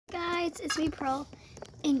guys, it's me, Pearl,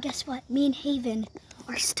 and guess what? Me and Haven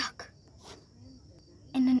are stuck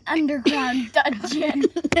in an underground dungeon.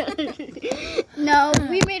 No,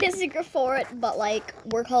 we made a secret for it, but like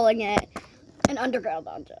we're calling it an underground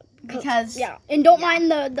dungeon Because and don't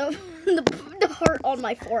mind the heart on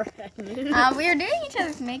my forehead. we are doing each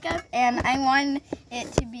other's makeup, and I want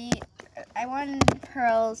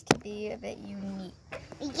Pearl's to be a bit unique.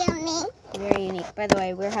 Unique. Very unique. By the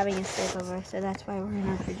way, we're having a sleepover, so that's why we're in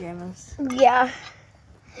our pajamas. Yeah.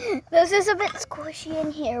 This is a bit squishy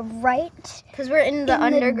in here, right? Because we're in the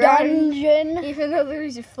underground dungeon. Even though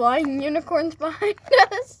there's flying unicorns behind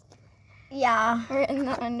us. Yeah. We're in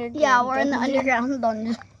the underground. Yeah, we're in the underground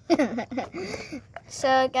dungeon.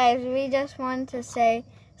 So, guys, we just want to say,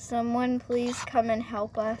 someone please come and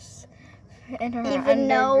help us in our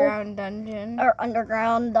underground dungeon. Our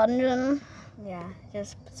underground dungeon. Yeah,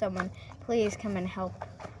 just someone please come and help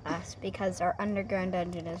us because our underground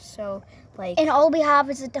dungeon is so like. And all we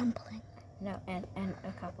have is a dumpling. No, and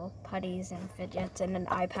a couple putties and fidgets and an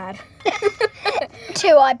iPad. 2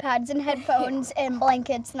 iPads and headphones and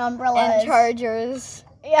blankets and umbrellas. And chargers.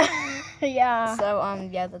 Yeah, yeah. So,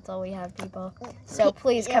 yeah, that's all we have, people. So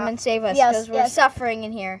please come and save us because we're suffering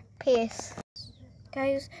in here. Peace.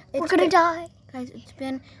 Guys, we're gonna die. Guys, it's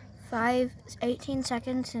been 18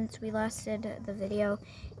 seconds since we last did the video.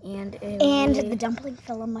 And the dumpling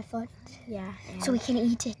fell on my foot. Yeah. So we can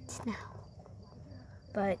eat it now.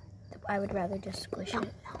 But I would rather just squish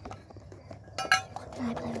it. Can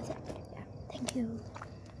I play with it? Yeah. Thank you.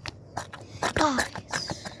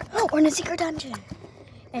 Guys. Oh, we're in a secret dungeon.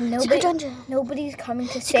 And nobody's coming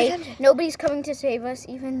to save us,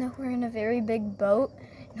 even though we're in a very big boat.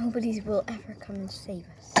 Nobody will ever come and save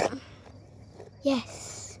us.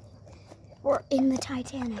 Yes. We're in the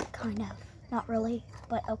Titanic, kind of. Not really,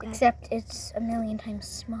 but okay. Except it's a million times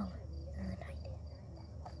smaller than the Titanic.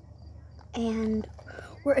 And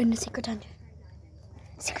we're in a secret dungeon.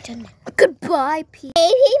 Secret dungeon. Goodbye, people.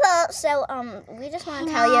 Hey, people. So, we just want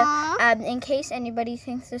to tell you, in case anybody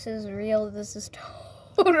thinks this is real, this is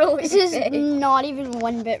totally This fake. is not even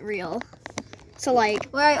one bit real. So,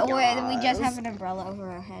 like... we just have an umbrella over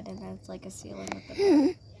our head, and then it's like a ceiling with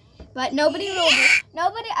the But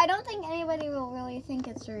I don't think anybody will really think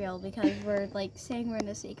it's real because we're like saying we're in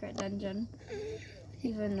a secret dungeon,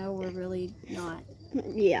 even though we're really not.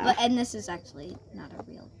 Yeah. And this is actually not a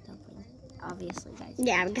real dumpling, obviously, guys.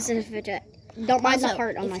 Yeah, because of the fidget. Don't mind the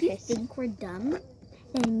heart on my face. If you think we're dumb,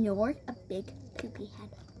 then you're a big poopy head.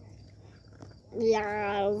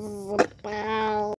 Yeah. Wow.